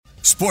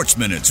Sports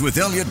Minutes with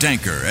Elliot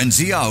Danker and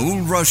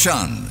Ziaul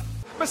Roshan.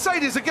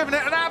 Mercedes are giving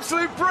it an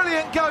absolute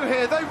brilliant go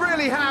here. They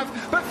really have.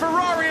 But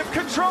Ferrari have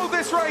controlled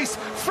this race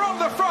from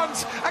the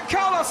front. And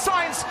Carlos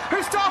Sainz,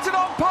 who started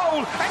on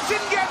pole and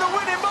didn't get the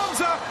win in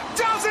Monza,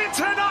 does it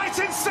tonight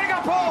in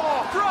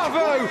Singapore.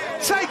 Bravo.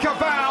 Take a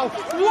bow.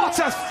 What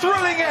a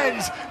thrilling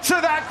end to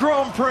that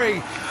Grand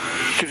Prix.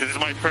 This is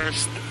my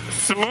first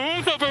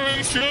smooth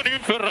operation in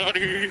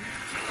Ferrari.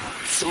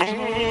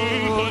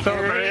 Smooth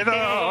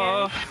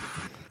operator.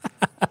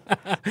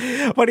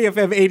 Funny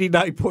FM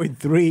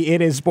 89.3.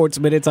 It is Sports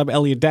Minutes. I'm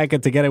Elliot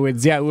Danker together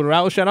with Ziaul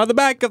Roshan on the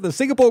back of the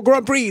Singapore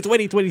Grand Prix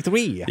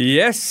 2023.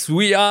 Yes,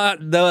 we are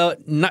the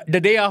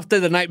day after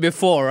the night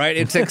before, right?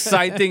 It's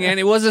exciting, and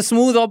it was a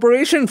smooth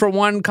operation from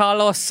one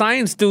Carlos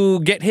Sainz to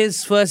get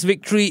his first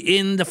victory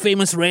in the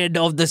famous red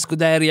of the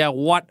Scuderia.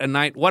 What a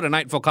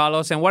night for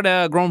Carlos, and what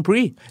a Grand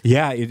Prix.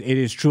 Yeah, it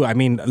is true. I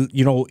mean,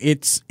 you know,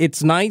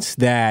 it's nice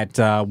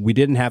that we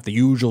didn't have the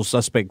usual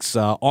suspects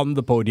on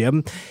the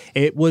podium.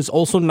 It was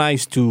also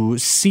nice to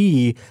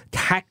see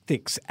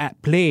tactics at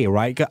play,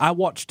 right? I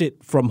watched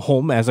it from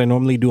home as I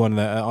normally do on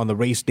the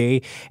race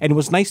day, and it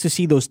was nice to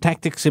see those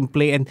tactics in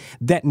play and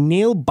that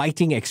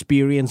nail-biting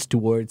experience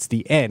towards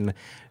the end.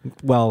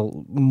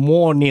 Well,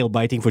 more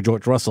nail-biting for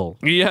George Russell.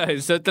 Yeah,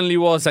 it certainly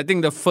was. I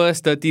think the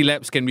first 30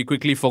 laps can be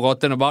quickly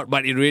forgotten about,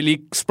 but it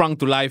really sprung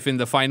to life in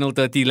the final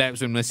 30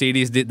 laps when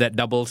Mercedes did that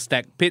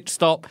double-stack pit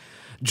stop.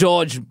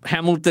 George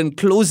Hamilton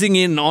closing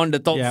in on the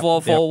top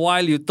four for a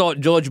while. You thought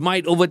George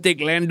might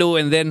overtake Lando,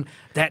 and then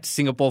that's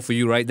Singapore for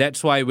you, right?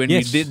 That's why when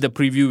we did the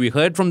preview, we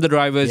heard from the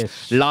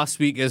drivers last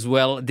week as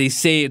well. They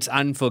say it's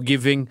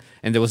unforgiving,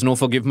 and there was no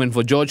forgiveness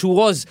for George, who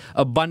was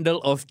a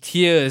bundle of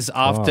tears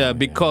after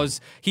because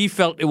he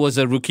felt it was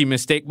a rookie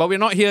mistake. But we're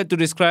not here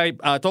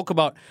to talk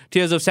about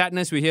tears of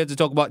sadness. We're here to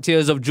talk about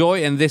tears of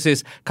joy, and this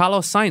is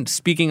Carlos Sainz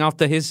speaking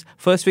after his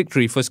first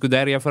victory for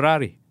Scuderia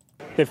Ferrari.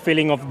 The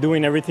feeling of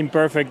doing everything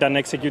perfect and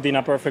executing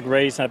a perfect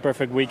race and a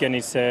perfect weekend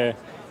is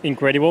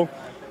incredible.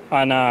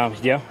 And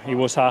it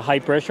was a high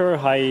pressure,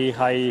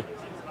 high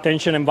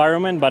tension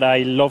environment, but I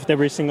loved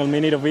every single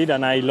minute of it,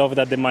 and I love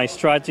that my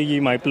strategy,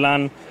 my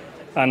plan,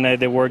 and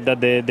the work that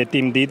the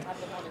team did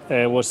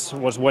was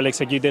well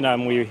executed,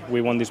 and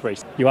we won this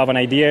race. You have an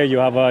idea, you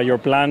have your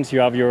plans,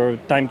 you have your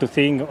time to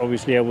think.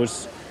 Obviously, I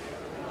was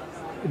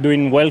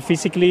doing well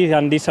physically,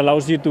 and this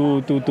allows you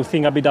to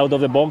think a bit out of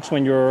the box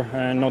when you're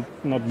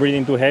not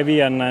breathing too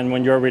heavy and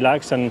when you're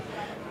relaxed. And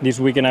this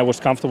weekend I was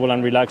comfortable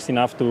and relaxed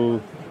enough to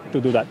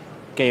do that.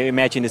 Can you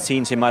imagine the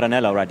scenes in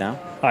Maranello right now?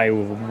 I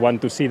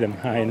want to see them,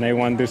 and I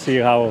want to see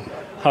how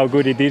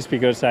good it is,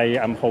 because I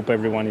hope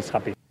everyone is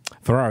happy.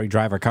 Ferrari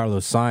driver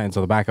Carlos Sainz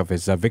on the back of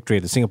his victory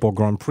at the Singapore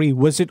Grand Prix.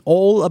 Was it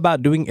all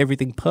about doing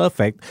everything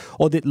perfect,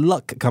 or did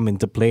luck come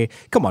into play?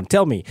 Come on,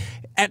 tell me.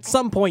 At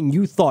some point,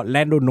 you thought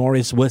Lando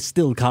Norris was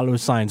still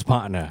Carlos Sainz's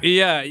partner.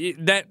 Yeah,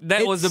 that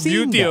was the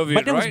beauty of it,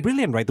 but it was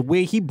brilliant, right? The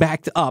way he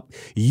backed up,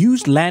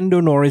 used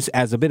Lando Norris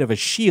as a bit of a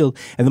shield,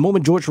 and the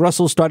moment George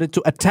Russell started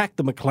to attack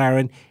the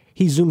McLaren,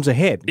 he zooms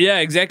ahead. Yeah,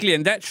 exactly.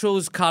 And that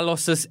shows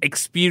Carlos's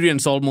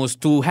experience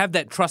almost, to have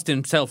that trust in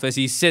himself. As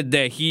he said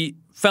there, he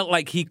felt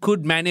like he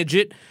could manage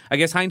it. I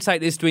guess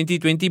hindsight is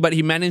 2020, but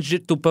he managed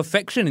it to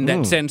perfection in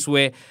that sense,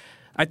 where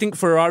I think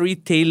Ferrari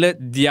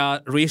tailored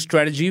their race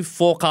strategy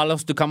for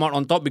Carlos to come out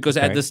on top, because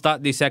at the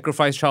start they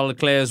sacrificed Charles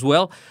Leclerc as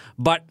well.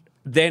 But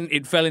then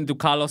it fell into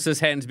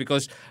Carlos's hands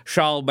because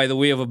Charles, by the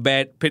way of a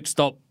bad pit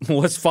stop,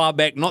 was far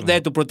back, not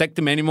there to protect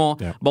him anymore.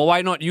 Yeah. But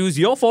why not use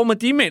your former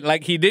teammate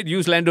like he did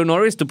use Lando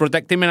Norris to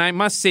protect him? And I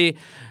must say,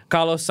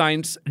 Carlos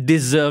Sainz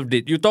deserved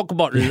it. You talk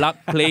about luck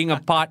playing a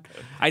part.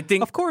 I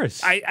think, of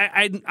course,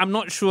 I'm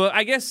not sure.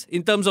 I guess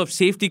in terms of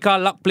safety car,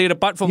 luck played a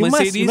part for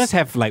Mercedes. You must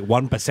have like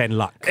 1%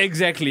 luck.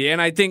 Exactly,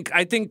 and I think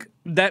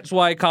that's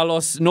why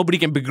Carlos, nobody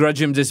can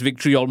begrudge him this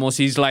victory. Almost,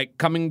 he's like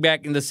coming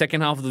back in the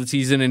second half of the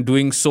season and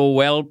doing so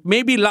well.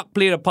 Maybe luck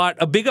played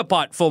a bigger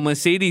part for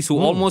Mercedes, who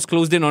almost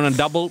closed in on a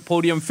double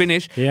podium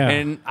finish. Yeah.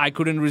 And I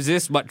couldn't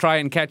resist but try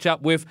and catch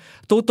up with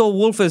Toto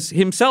Wolff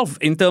himself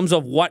in terms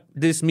of what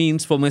this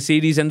means for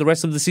Mercedes and the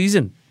rest of the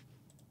season.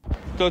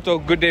 Toto,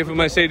 good day for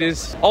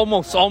Mercedes.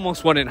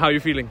 Almost won it. How are you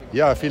feeling?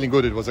 Yeah, feeling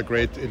good. It was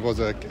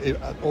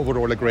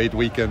overall a great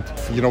weekend.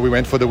 You know, we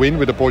went for the win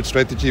with a bold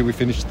strategy. We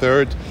finished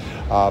third,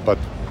 but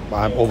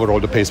overall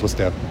the pace was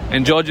there.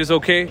 And George is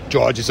okay?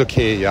 George is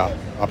okay, yeah,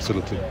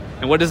 absolutely.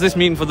 And what does this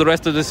mean for the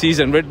rest of the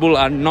season? Red Bull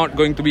are not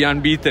going to be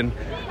unbeaten.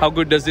 How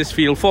good does this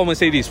feel for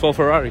Mercedes, for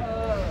Ferrari?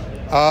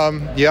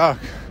 Yeah,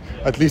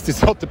 at least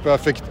it's not the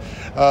perfect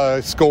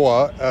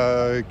score.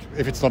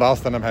 If it's not us,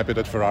 then I'm happy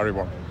that Ferrari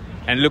won.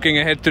 And looking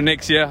ahead to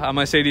next year, are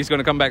Mercedes going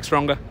to come back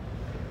stronger?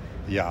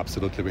 Yeah,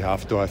 absolutely. We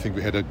have to. I think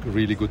we had a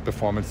really good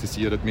performance this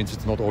year. That means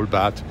it's not all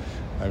bad.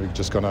 And we're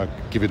just going to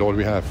give it all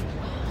we have.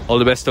 All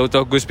the best,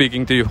 Toto. Good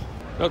speaking to you.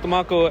 Dr.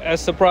 Marco, as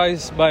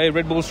surprised by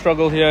Red Bull's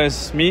struggle here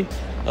as me?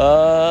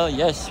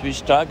 Yes, we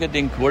struggled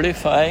in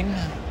qualifying.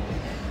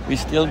 We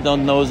still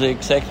don't know the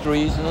exact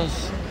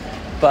reasons.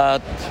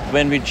 But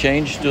when we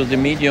changed to the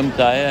medium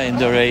tire in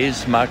the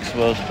race, Max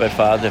was by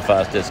far the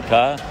fastest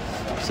car.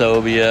 So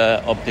we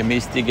are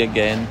optimistic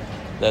again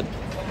that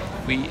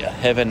we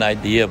have an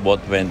idea of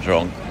what went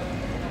wrong.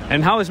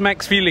 And how is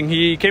Max feeling?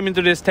 He came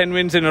into this 10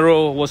 wins in a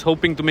row, was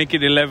hoping to make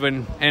it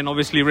 11, and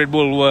obviously Red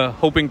Bull were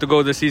hoping to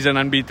go the season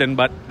unbeaten,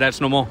 but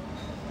that's no more.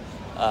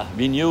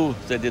 We knew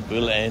that it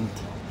will end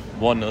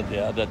one or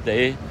the other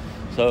day.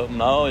 So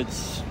now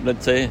it's,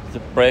 let's say, the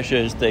pressure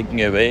is taken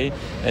away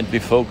and we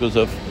focus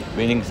of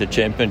winning the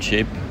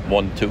championship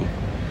 1-2.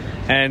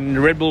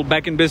 And Red Bull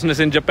back in business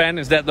in Japan,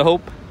 is that the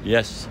hope?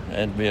 Yes,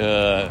 and we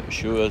are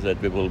sure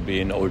that we will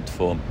be in old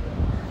form.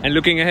 And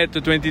looking ahead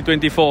to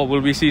 2024,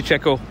 will we see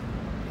Checo?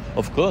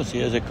 Of course, he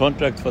has a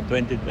contract for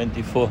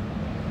 2024.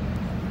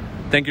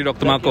 Thank you,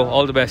 Dr. Marco.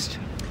 All the best.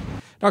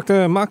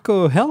 Dr.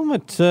 Marco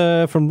Helmut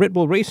from Red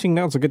Bull Racing.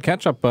 That was a good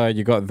catch-up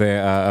you got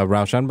there,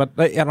 Raushan. But,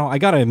 I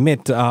got to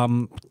admit,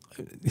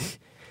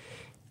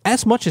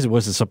 as much as it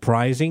was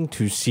surprising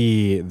to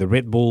see the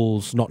Red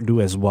Bulls not do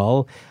as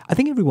well, I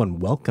think everyone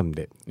welcomed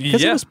it.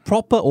 Because it was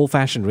proper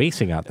old-fashioned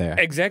racing out there.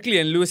 Exactly,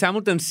 and Lewis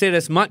Hamilton said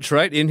as much,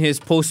 right? In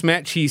his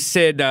post-match, he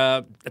said,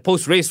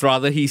 post-race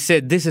rather, he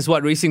said this is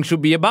what racing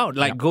should be about.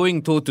 Like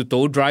going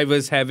toe-to-toe,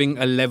 drivers having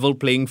a level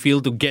playing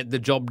field to get the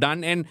job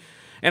done.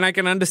 And I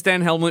can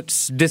understand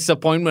Helmut's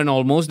disappointment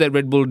almost that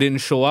Red Bull didn't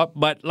show up.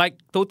 But like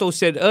Toto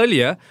said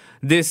earlier,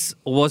 this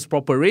was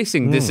proper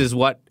racing. This is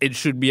what it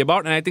should be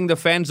about. And I think the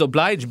fans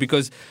obliged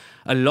because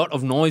a lot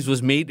of noise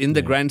was made in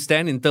the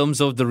grandstand in terms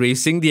of the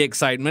racing, the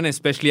excitement,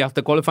 especially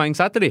after qualifying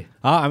Saturday.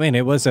 I mean,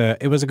 it was a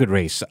good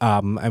race.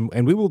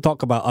 And we will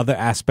talk about other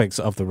aspects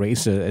of the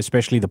race,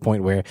 especially the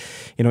point where,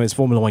 is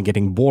Formula One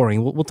getting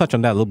boring? We'll touch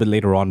on that a little bit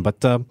later on.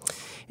 But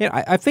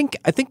I think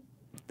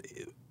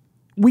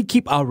we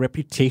keep our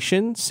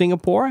reputation,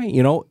 Singapore,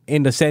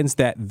 in the sense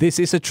that this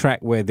is a track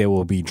where there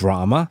will be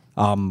drama.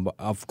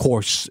 Of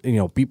course,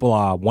 people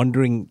are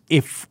wondering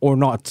if or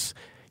not,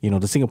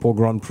 the Singapore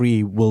Grand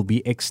Prix will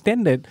be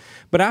extended.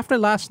 But after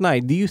last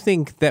night, do you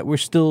think that we're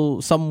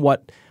still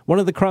somewhat one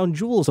of the crown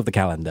jewels of the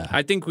calendar?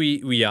 I think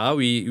we are.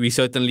 We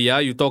certainly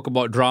are. You talk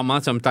about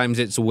drama. Sometimes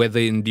it's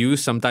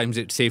weather-induced. Sometimes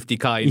it's safety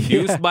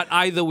car-induced. Yeah. But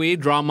either way,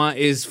 drama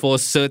is for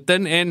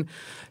certain. And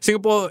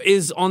Singapore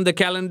is on the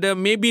calendar.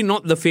 Maybe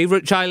not the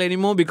favorite child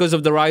anymore because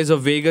of the rise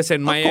of Vegas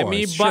and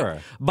Miami.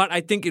 But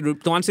I think,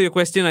 to answer your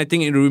question, I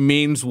think it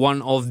remains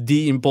one of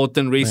the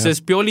important races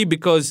purely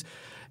because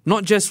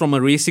not just from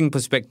a racing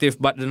perspective,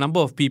 but the number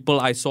of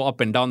people I saw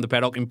up and down the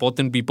paddock,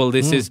 important people.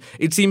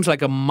 It seems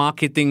like a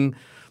marketing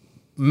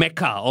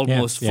mecca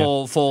almost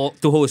for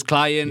to host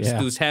clients,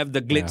 to have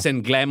the glitz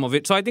and glam of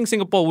it. So I think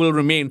Singapore will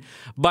remain.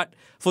 But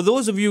for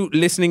those of you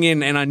listening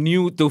in and are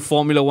new to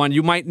Formula One,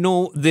 you might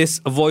know this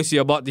voice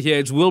you're about to hear.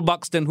 It's Will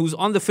Buxton, who's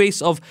on the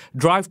face of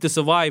Drive to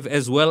Survive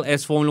as well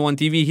as Formula One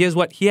TV. Here's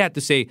what he had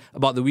to say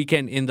about the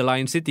weekend in the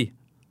Lion City.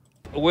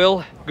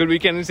 Will, good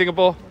weekend in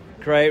Singapore?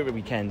 Great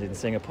weekend in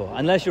Singapore.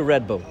 Unless you're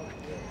Red Bull,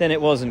 then it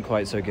wasn't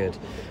quite so good.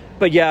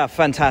 But yeah,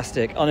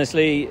 fantastic.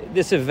 Honestly,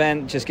 this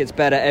event just gets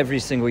better every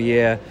single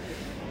year.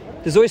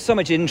 There's always so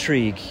much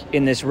intrigue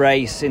in this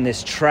race, in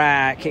this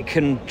track. It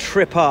can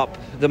trip up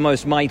the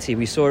most mighty.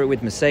 We saw it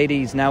with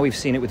Mercedes. Now we've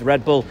seen it with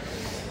Red Bull.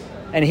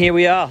 And here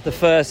we are, the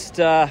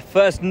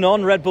first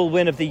non-Red Bull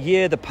win of the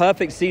year, the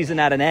perfect season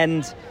at an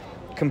end.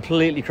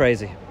 Completely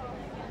crazy.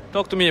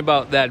 Talk to me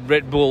about that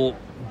Red Bull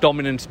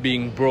dominance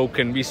being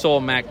broken. We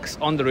saw Max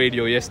on the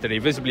radio yesterday,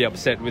 visibly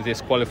upset with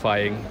his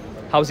qualifying.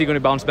 How's he going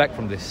to bounce back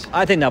from this?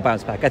 I think they'll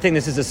bounce back. I think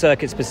this is a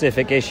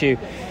circuit-specific issue.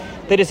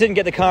 They just didn't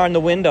get the car in the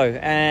window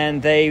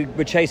and they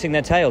were chasing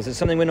their tails. It's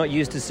something we're not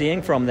used to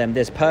seeing from them,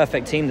 this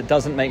perfect team that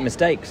doesn't make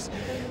mistakes.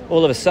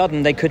 All of a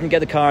sudden, they couldn't get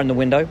the car in the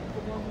window.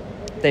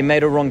 They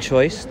made a wrong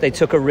choice. They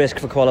took a risk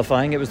for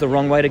qualifying. It was the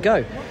wrong way to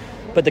go.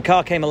 But the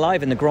car came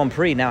alive in the Grand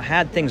Prix. Now,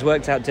 had things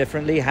worked out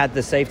differently, had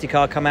the safety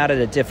car come out at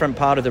a different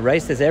part of the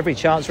race, there's every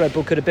chance Red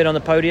Bull could have been on the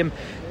podium.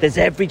 There's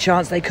every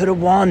chance they could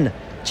have won,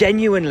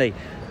 genuinely.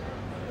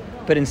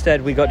 But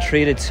instead, we got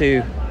treated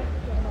to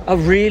a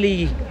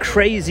really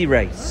crazy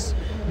race.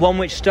 One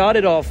which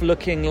started off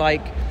looking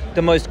like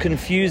the most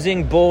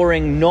confusing,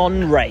 boring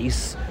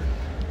non-race.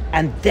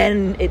 And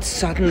then it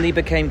suddenly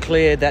became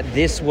clear that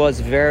this was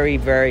very,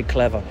 very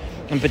clever.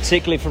 And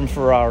particularly from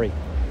Ferrari,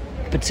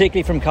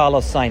 particularly from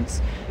Carlos Sainz,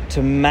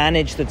 to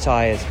manage the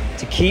tyres,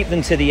 to keep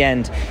them to the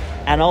end.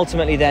 And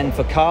ultimately then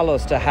for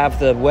Carlos to have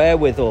the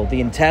wherewithal,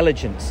 the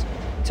intelligence,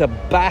 to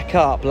back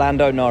up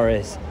Lando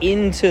Norris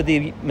into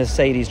the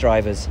Mercedes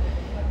drivers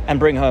and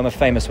bring home a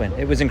famous win.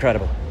 It was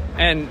incredible.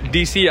 And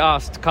DC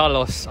asked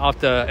Carlos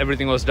after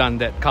everything was done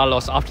that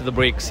Carlos, after the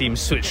break, seems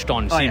switched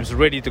on, seems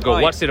ready to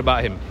go. What's it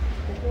about him?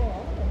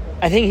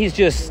 I think he's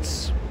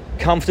just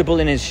comfortable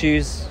in his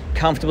shoes,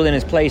 comfortable in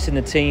his place in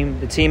the team.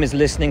 The team is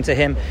listening to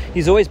him.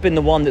 He's always been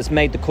the one that's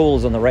made the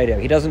calls on the radio.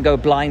 He doesn't go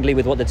blindly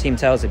with what the team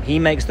tells him. He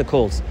makes the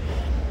calls.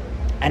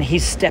 And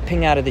he's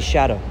stepping out of the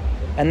shadow.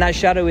 And that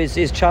shadow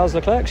is Charles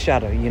Leclerc's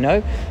shadow,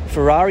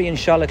 Ferrari and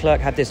Charles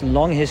Leclerc have this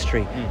long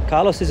history.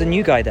 Carlos is a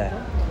new guy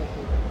there.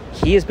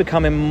 He is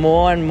becoming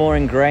more and more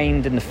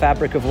ingrained in the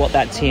fabric of what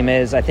that team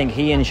is. I think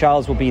he and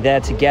Charles will be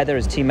there together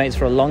as teammates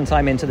for a long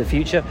time into the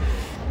future.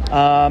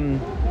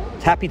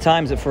 happy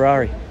times at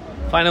Ferrari.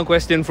 Final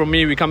question from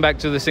me. We come back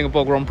to the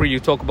Singapore Grand Prix. You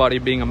talk about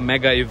it being a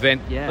mega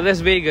event. Yeah. But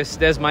there's Vegas,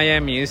 there's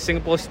Miami. Is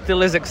Singapore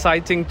still as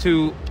exciting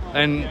to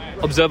an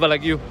observer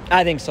like you?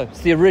 I think so.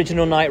 It's the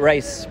original night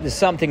race. There's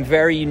something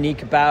very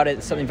unique about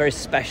it. Something very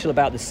special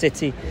about the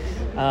city.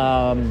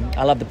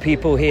 I love the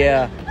people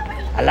here.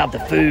 I love the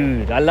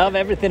food. I love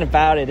everything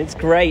about it. It's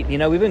great. You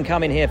know, we've been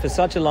coming here for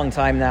such a long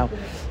time now.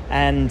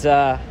 And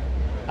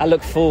I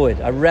look forward.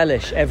 I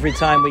relish every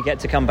time we get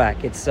to come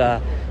back.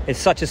 It's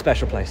such a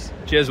special place.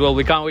 Cheers, Will.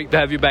 We can't wait to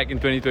have you back in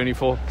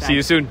 2024. Thanks. See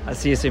you soon. I'll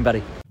see you soon,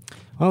 buddy.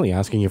 Well, you're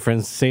asking your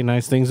friends to say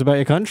nice things about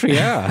your country,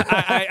 yeah.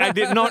 I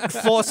did not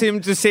force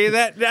him to say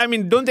that. I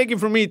mean, don't take it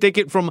from me. Take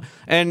it from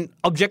an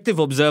objective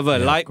observer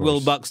like Will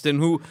Buxton,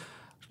 who,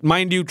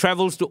 mind you,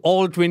 travels to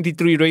all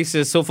 23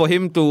 races. So for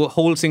him to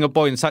hold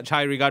Singapore in such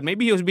high regard,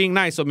 maybe he was being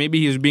nice or maybe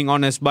he was being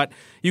honest, but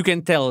you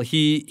can tell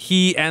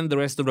he and the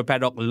rest of the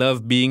paddock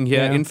love being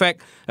here. Yeah. In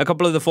fact, a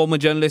couple of the former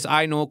journalists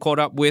I caught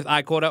up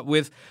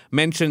with,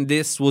 mentioned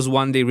this was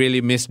one they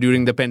really missed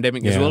during the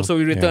pandemic as well. So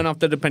we returned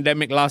after the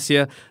pandemic last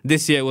year.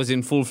 This year was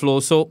in full flow.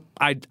 So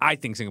I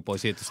think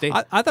Singapore's here to stay.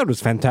 I thought it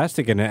was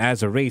fantastic, and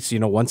as a race,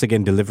 once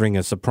again delivering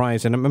a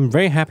surprise. And I'm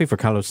very happy for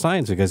Carlos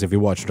Sainz, because if you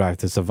watch Drive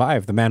to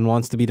Survive, the man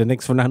wants to be the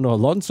next Fernando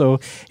Alonso.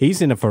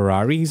 He's in a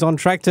Ferrari. He's on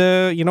track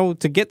to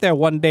to get there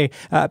one day.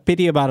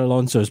 Pity about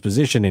Alonso's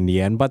position in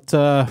the end, but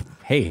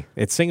hey,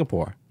 it's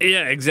Singapore.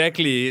 Yeah,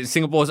 exactly.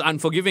 Singapore's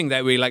unforgiving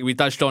that way, like we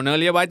touched on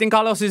earlier. But I think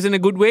Carlos is in a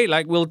good way,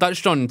 like Will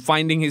touched on,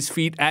 finding his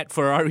feet at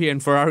Ferrari,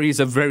 and Ferrari is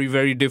a very,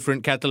 very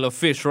different kettle of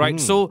fish, right?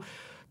 So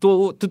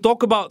to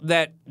talk about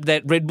that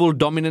Red Bull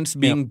dominance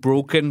being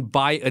broken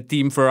by a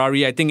team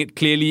Ferrari, I think it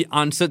clearly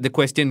answered the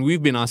question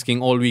we've been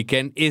asking all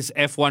weekend: is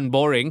F1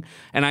 boring?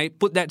 And I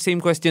put that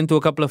same question to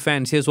a couple of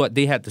fans. Here's what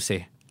they had to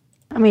say.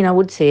 I mean, I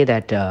would say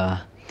that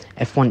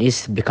F1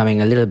 is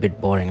becoming a little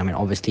bit boring. I mean,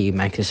 obviously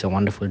Max is a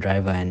wonderful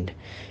driver, and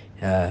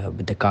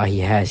with the car he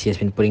has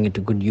been putting it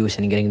to good use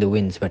and getting the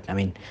wins. But I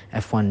mean,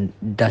 F1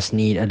 does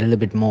need a little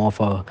bit more of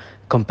a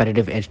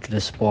competitive edge to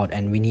the sport,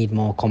 and we need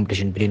more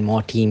competition between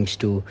more teams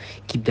to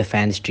keep the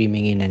fans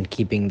streaming in and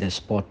keeping the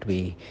sport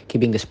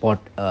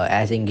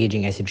as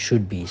engaging as it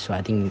should be. So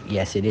I think,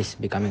 yes, it is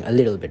becoming a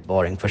little bit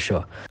boring for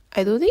sure.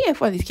 I don't think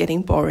F1 is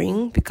getting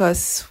boring,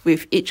 because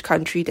with each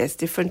country there's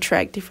different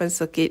track, different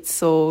circuits,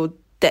 so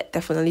that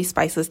definitely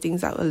spices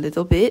things up a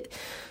little bit.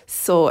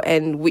 So,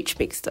 and which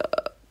makes the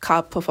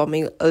car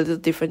performing a little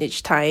different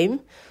each time.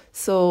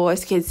 So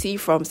as you can see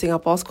from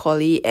Singapore's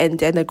quali and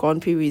then the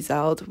Grand Prix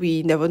result,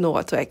 we never know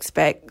what to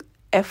expect.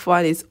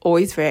 F1 is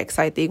always very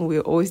exciting. We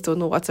always don't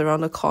know what's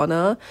around the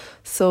corner.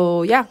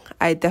 So yeah,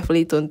 I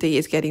definitely don't think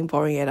it's getting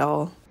boring at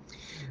all.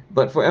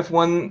 But for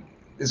F1,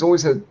 there's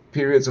always had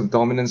periods of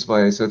dominance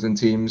by certain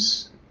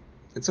teams.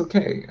 It's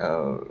okay.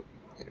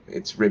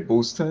 It's Red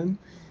Bull's turn,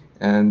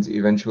 and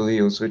eventually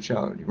it'll switch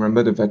out.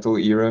 Remember the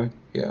Vettel era?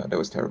 Yeah, that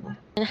was terrible.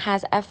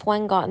 Has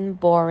F1 gotten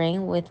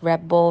boring with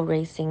Red Bull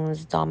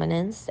Racing's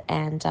dominance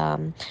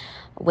and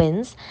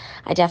wins?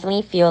 I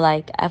definitely feel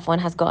like F1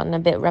 has gotten a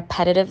bit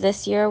repetitive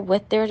this year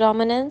with their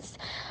dominance.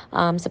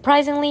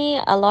 Surprisingly,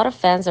 a lot of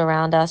fans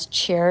around us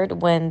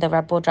cheered when the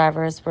Red Bull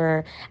drivers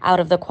were out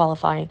of the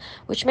qualifying,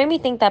 which made me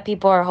think that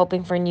people are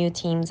hoping for new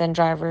teams and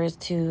drivers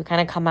to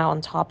kind of come out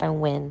on top and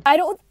win. I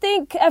don't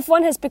think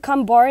F1 has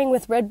become boring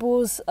with Red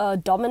Bull's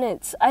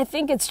dominance. I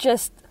think it's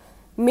just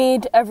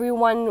made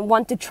everyone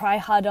want to try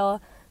harder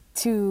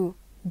to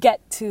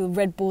get to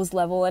Red Bull's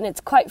level, and it's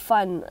quite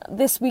fun.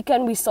 This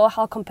weekend we saw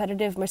how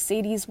competitive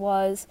Mercedes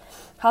was,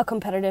 how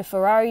competitive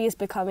Ferrari is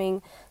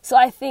becoming, so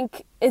I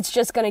think it's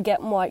just going to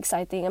get more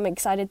exciting. I'm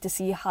excited to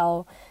see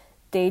how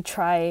they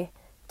try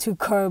to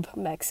curb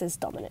Max's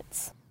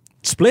dominance.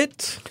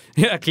 Split?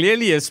 Yeah,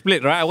 clearly a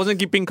split, right? I wasn't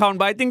keeping count,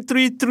 but I think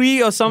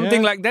 3-3 or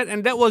something like that.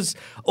 And that was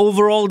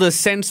overall the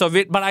sense of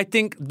it. But I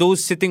think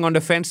those sitting on the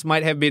fence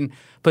might have been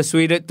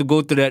persuaded to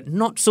go to the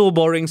not so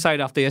boring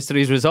side after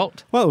yesterday's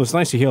result. Well, it was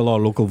nice to hear a lot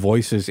of local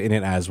voices in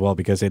it as well,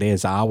 because it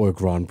is our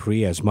Grand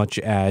Prix. As much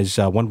as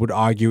one would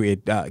argue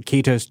it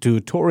caters to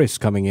tourists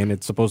coming in,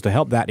 it's supposed to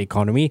help that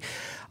economy.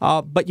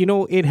 But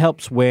it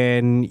helps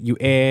when you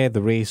air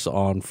the race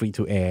on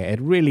free-to-air. It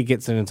really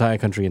gets an entire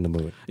country in the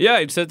mood. Yeah,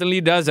 it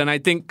certainly does. And I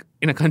think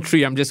in a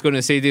country, I'm just going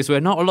to say this,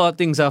 where not a lot of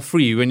things are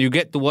free, when you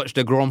get to watch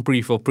the Grand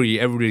Prix for free,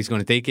 everybody's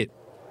going to take it.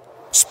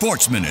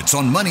 Sports Minutes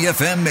on Money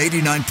FM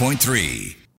 89.3.